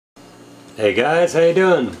Hey guys, how you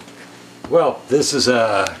doing? Well, this is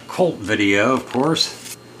a Colt video, of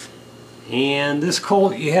course, and this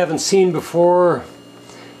Colt you haven't seen before,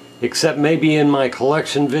 except maybe in my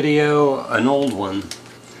collection video, an old one.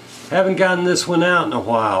 Haven't gotten this one out in a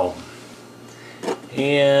while,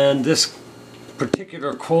 and this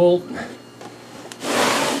particular Colt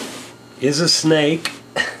is a snake,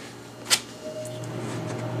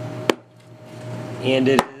 and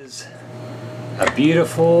it is a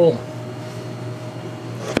beautiful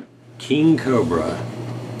King Cobra.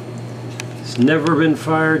 It's never been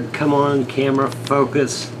fired. Come on, camera,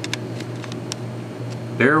 focus.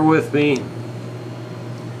 Bear with me.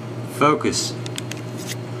 Focus.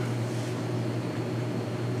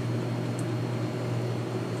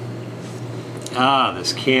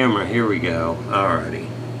 This camera, here we go. Alrighty.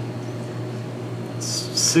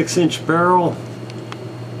 6-inch barrel.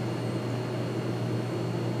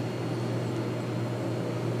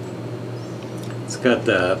 It's got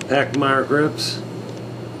the Packmeyer grips,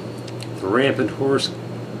 the rampant horse,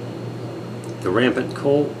 the rampant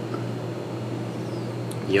Colt.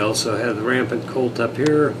 You also have the rampant Colt up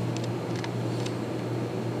here.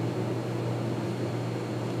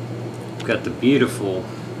 Got the beautiful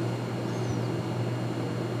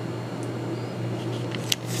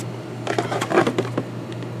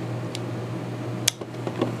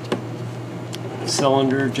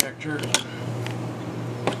cylinder ejector.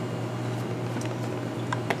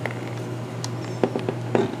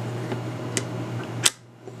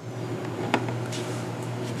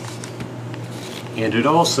 And it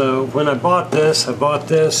also, when I bought this,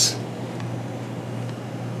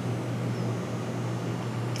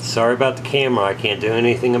 sorry about the camera, I can't do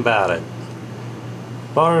anything about it.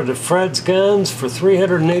 Bought it at Fred's Guns for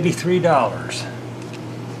 $383.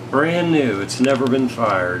 Brand new, it's never been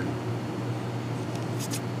fired.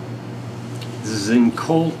 This is in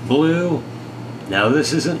Colt blue. Now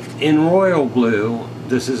this isn't in royal blue.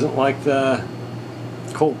 This isn't like the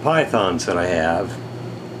Colt Pythons that I have.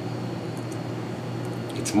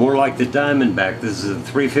 It's more like the Diamondback. This is a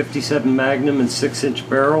 357 Magnum and 6-inch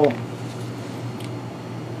barrel.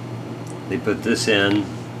 They put this in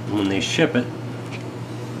when they ship it.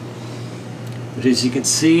 But as you can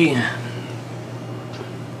see,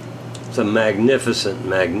 it's a magnificent,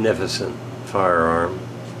 magnificent firearm.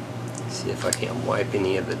 Let's see if I can't wipe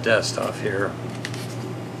any of the dust off here.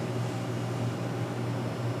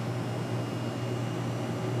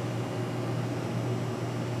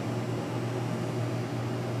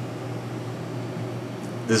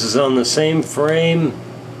 This is on the same frame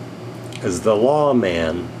as the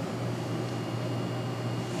Lawman.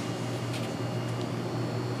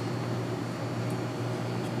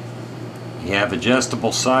 You have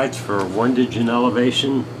adjustable sights for windage and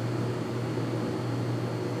elevation.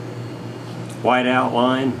 White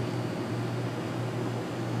outline.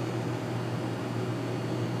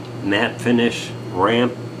 Matte finish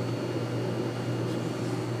ramp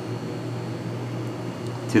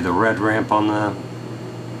to the red ramp on the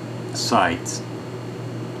sights.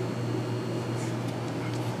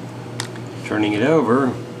 Turning it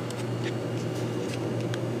over,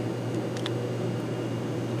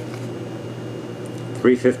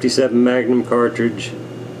 .357 Magnum cartridge.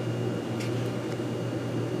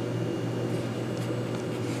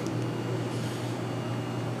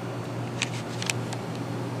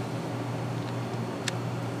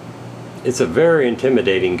 It's a very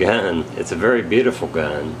intimidating gun. It's a very beautiful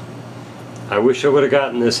gun. I wish I would have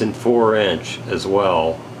gotten this in 4-inch as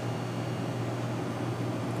well.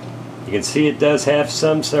 You can see it does have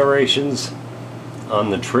some serrations on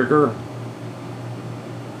the trigger.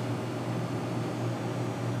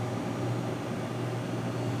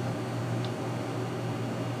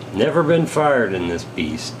 Never been fired in this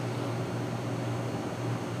beast.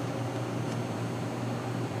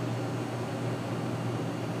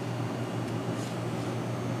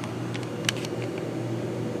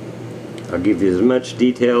 I'll give you as much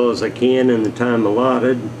detail as I can in the time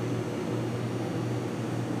allotted.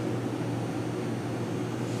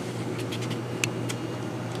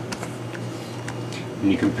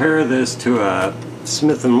 When you compare this to a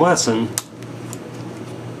Smith & Wesson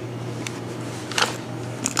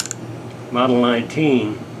Model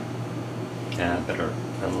 19, I better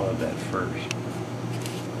unload that first.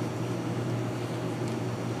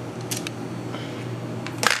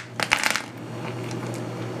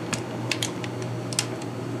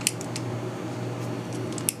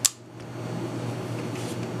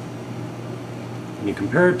 When you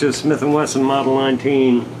compare it to a Smith & Wesson Model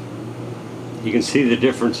 19, you can see the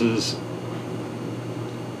differences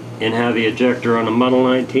in how the ejector on a Model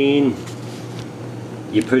 19,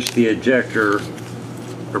 you push the ejector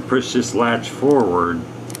or push this latch forward.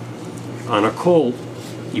 On a Colt,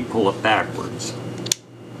 you pull it backwards.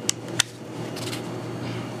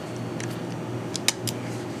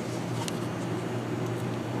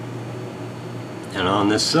 And on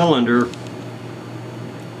this cylinder,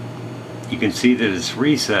 you can see that it's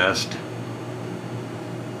recessed.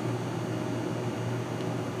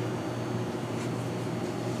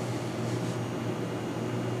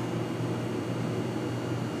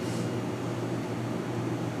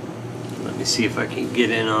 Let me see if I can get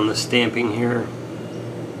in on the stamping here.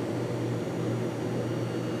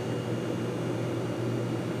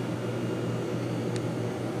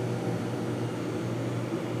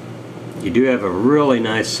 You do have a really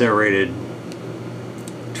nice serrated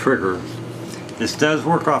trigger. This does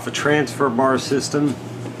work off a transfer bar system.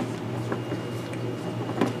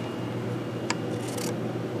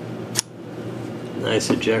 Nice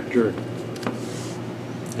ejector.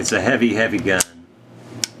 It's a heavy, heavy gun.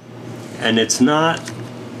 And it's not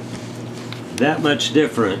that much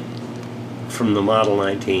different from the Model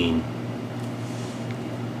 19.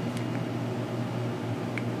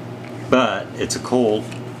 But it's a Colt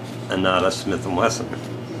and not a Smith & Wesson.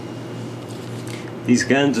 These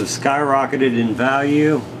guns have skyrocketed in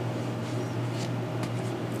value.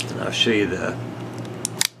 And I'll show you the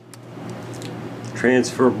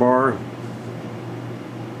transfer bar.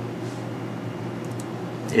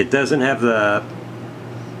 It doesn't have the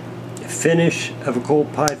finish of a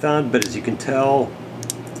Colt Python, but as you can tell,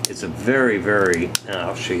 it's a very, very, and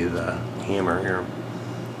I'll show you the hammer here.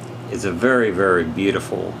 It's a very, very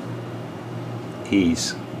beautiful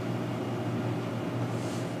piece.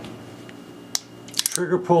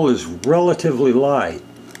 Trigger pull is relatively light.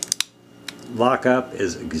 Lockup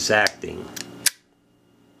is exacting.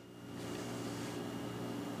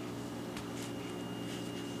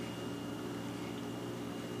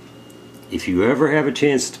 If you ever have a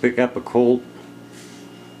chance to pick up a Colt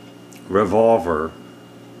Revolver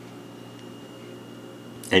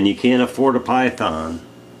and you can't afford a Python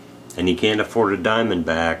and you can't afford a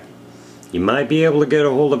Diamondback, you might be able to get a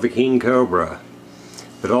hold of a King Cobra.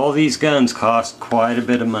 But all these guns cost quite a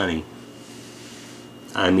bit of money.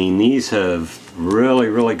 I mean, these have really,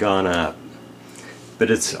 really gone up. But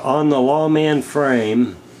it's on the Lawman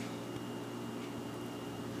frame.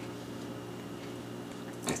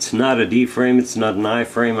 It's not a D frame, it's not an I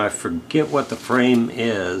frame. I forget what the frame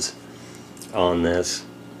is on this.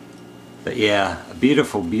 But yeah, a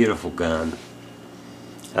beautiful, beautiful gun.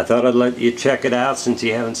 I thought I'd let you check it out since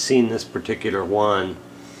you haven't seen this particular one.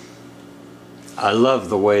 I love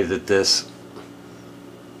the way that this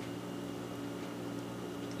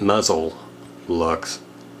muzzle looks.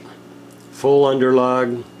 Full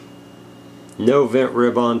underlug, no vent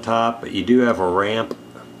rib on top, but you do have a ramp.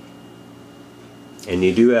 And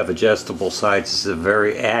you do have adjustable sights. It's a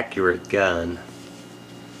very accurate gun.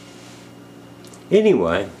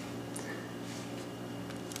 Anyway,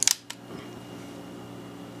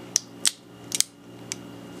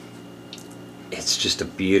 it's just a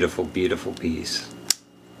beautiful, beautiful piece.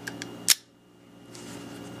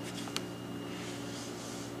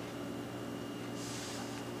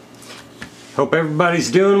 Hope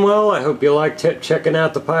everybody's doing well. I hope you like checking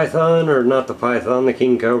out the Python, or not the Python, the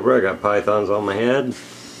King Cobra. I got pythons on my head,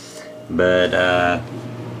 but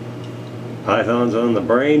pythons on the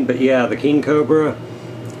brain. But yeah, the King Cobra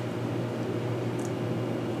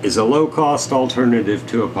is a low-cost alternative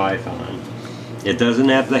to a Python. It doesn't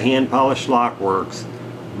have the hand-polished lockworks,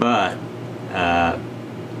 but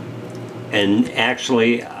and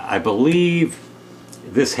actually I believe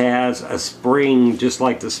this has a spring just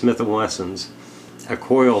like the Smith & Wesson's, a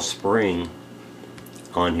coil spring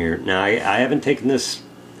on here. Now I haven't taken this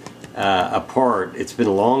apart. It's been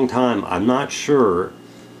a long time. I'm not sure,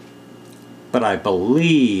 but I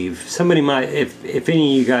believe somebody might, if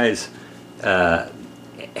any of you guys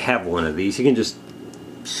have one of these, you can just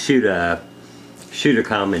shoot a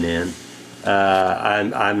comment in.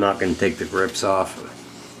 I'm not going to take the grips off.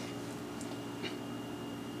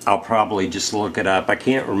 I'll probably just look it up. I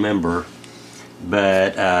can't remember,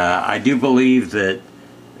 but I do believe that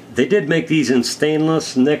they did make these in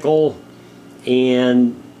stainless, nickel,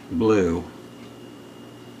 and blue.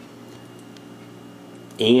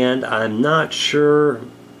 And I'm not sure,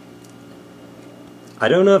 I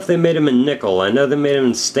don't know if they made them in nickel. I know they made them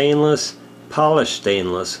in stainless, polished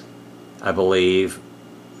stainless, I believe,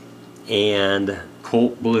 and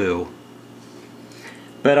Colt blue.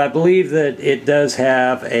 But I believe that it does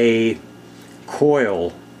have a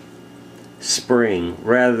coil spring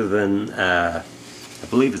rather than, I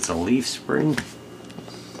believe it's a leaf spring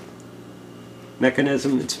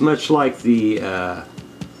mechanism. It's much like the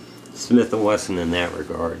Smith & Wesson in that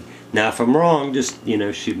regard. Now if I'm wrong, just, you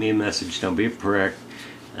know, shoot me a message. Don't be a prick.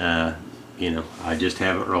 You know, I just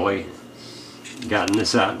haven't really gotten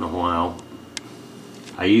this out in a while.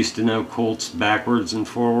 I used to know Colts backwards and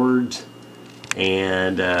forwards,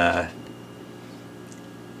 and as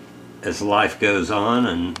life goes on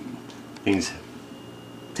and things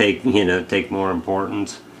take more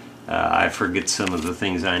importance, I forget some of the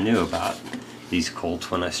things I knew about these Colts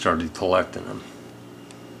when I started collecting them.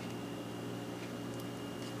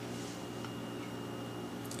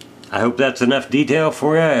 I hope that's enough detail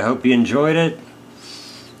for you. I hope you enjoyed it.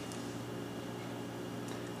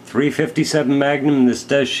 357 Magnum. This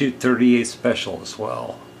does shoot 38 special as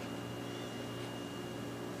well.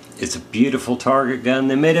 It's a beautiful target gun.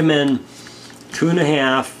 They made them in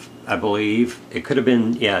 2.5, I believe. It could have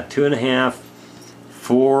been, yeah, 2.5,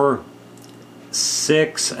 4,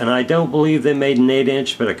 6, and I don't believe they made an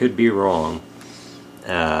 8-inch, but I could be wrong.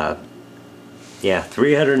 Yeah,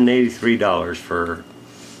 $383 for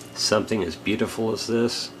something as beautiful as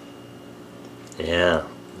this. Yeah,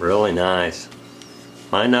 really nice.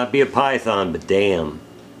 Might not be a python, but damn.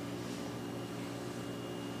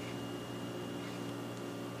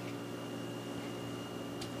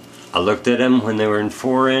 I looked at them when they were in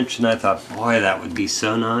 4-inch and I thought, boy, that would be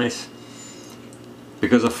so nice.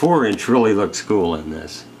 Because a 4-inch really looks cool in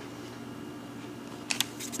this.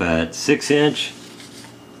 But 6-inch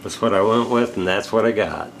was what I went with, and that's what I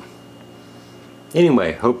got.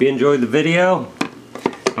 Anyway, hope you enjoyed the video.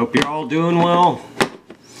 Hope you're all doing well.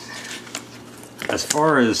 As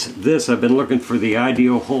far as this, I've been looking for the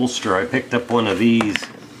ideal holster. I picked up one of these.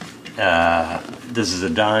 This is a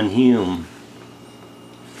Don Hume.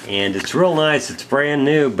 And it's real nice. It's brand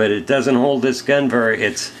new, but it doesn't hold this gun very...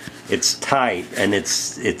 It's tight and it's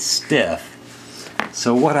stiff.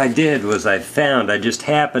 So what I did was I just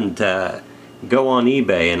happened to go on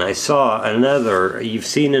eBay and I saw another, you've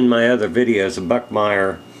seen in my other videos, a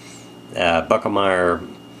Buckmeyer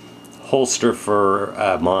holster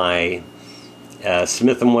for my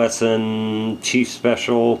Smith & Wesson Chief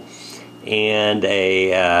Special and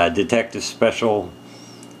a Detective Special,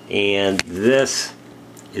 and this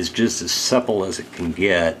is just as supple as it can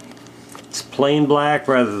get. It's plain black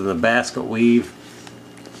rather than the basket weave.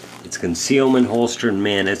 It's concealment holster, and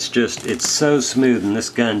man, it's so smooth, and this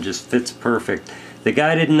gun just fits perfect. The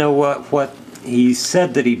guy didn't know what he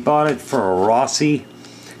said, that he bought it for a Rossi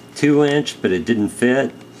 2-inch, but it didn't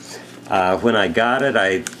fit. When I got it,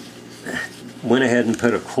 I went ahead and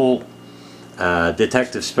put a Colt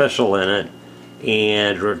Detective Special in it,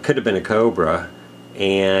 or it could have been a Cobra,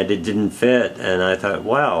 and it didn't fit, and I thought,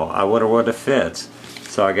 wow, I wonder what it fits.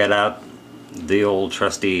 So I got out the old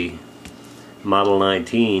trusty Model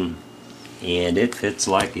 19, and it fits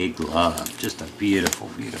like a glove. Just a beautiful,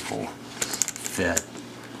 beautiful fit.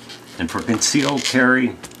 And for concealed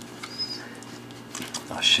carry,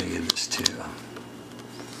 I'll show you this too.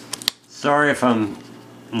 Sorry if I'm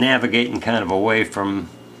navigating kind of away from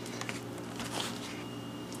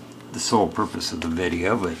the sole purpose of the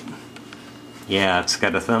video, but yeah, it's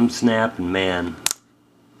got a thumb snap, and man,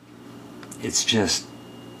 it's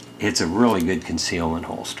a really good concealment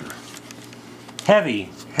holster. Heavy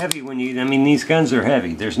when I mean, these guns are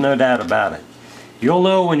heavy, there's no doubt about it. You'll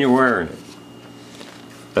know when you're wearing it.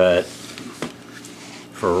 But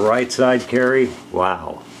for right side carry,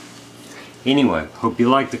 wow. Anyway, hope you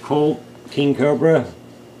like the Colt King Cobra.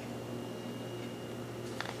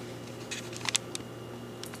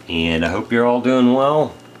 And I hope you're all doing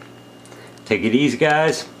well. Take it easy,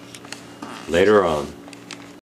 guys. Later on.